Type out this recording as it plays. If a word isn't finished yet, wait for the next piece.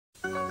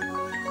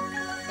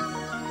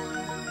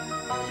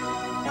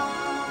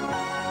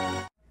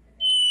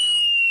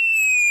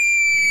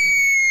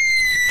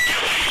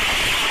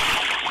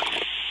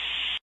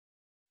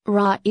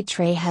Raw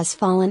E-Tray has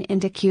fallen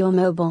into QO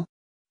Mobile.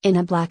 In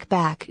a black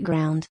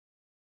background.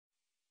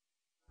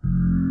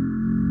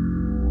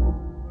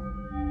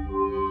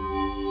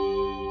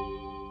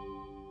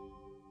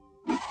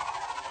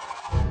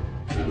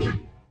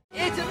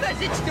 It's a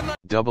message to my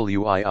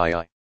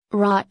WIII.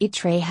 Raw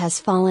E-Tray has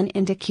fallen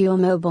into QO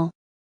Mobile.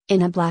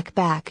 In a black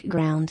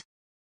background.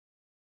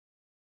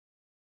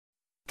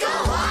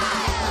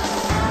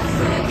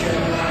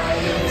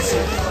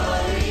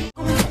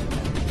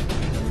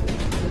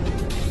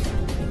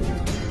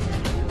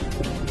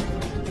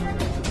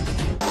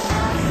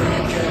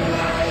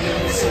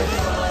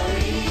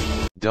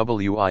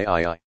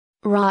 WIII.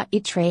 Raw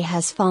E-Tray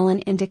has fallen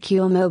into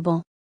QO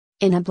Mobile.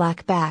 In a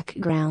black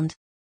background.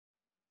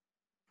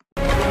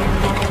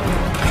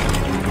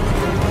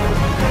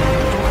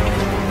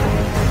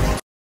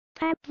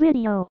 Tap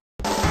video.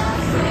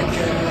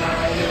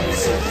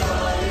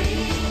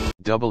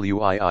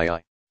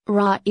 WIII.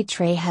 Raw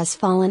E-Tray has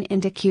fallen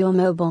into QO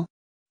Mobile.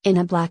 In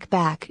a black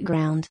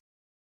background.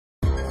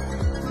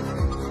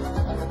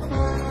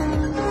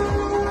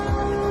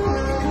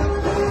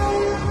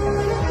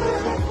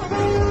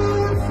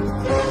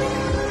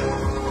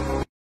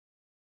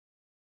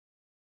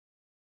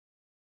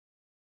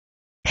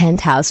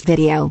 Penthouse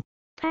video.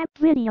 Tap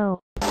video.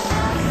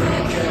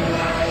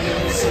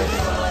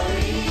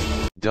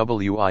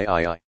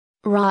 WIII.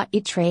 Raw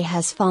E-Tray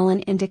has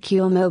fallen into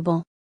QO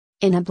Mobile.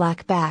 In a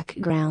black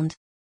background.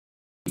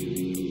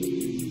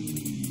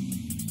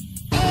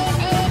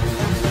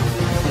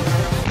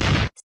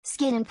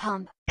 Skin and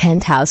pump.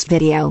 Penthouse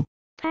video.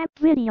 Tap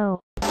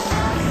video.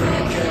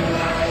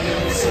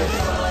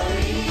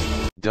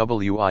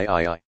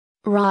 WIII.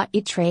 Raw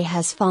E-Tray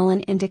has fallen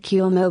into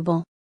QO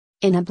Mobile.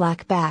 In a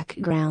black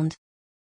background.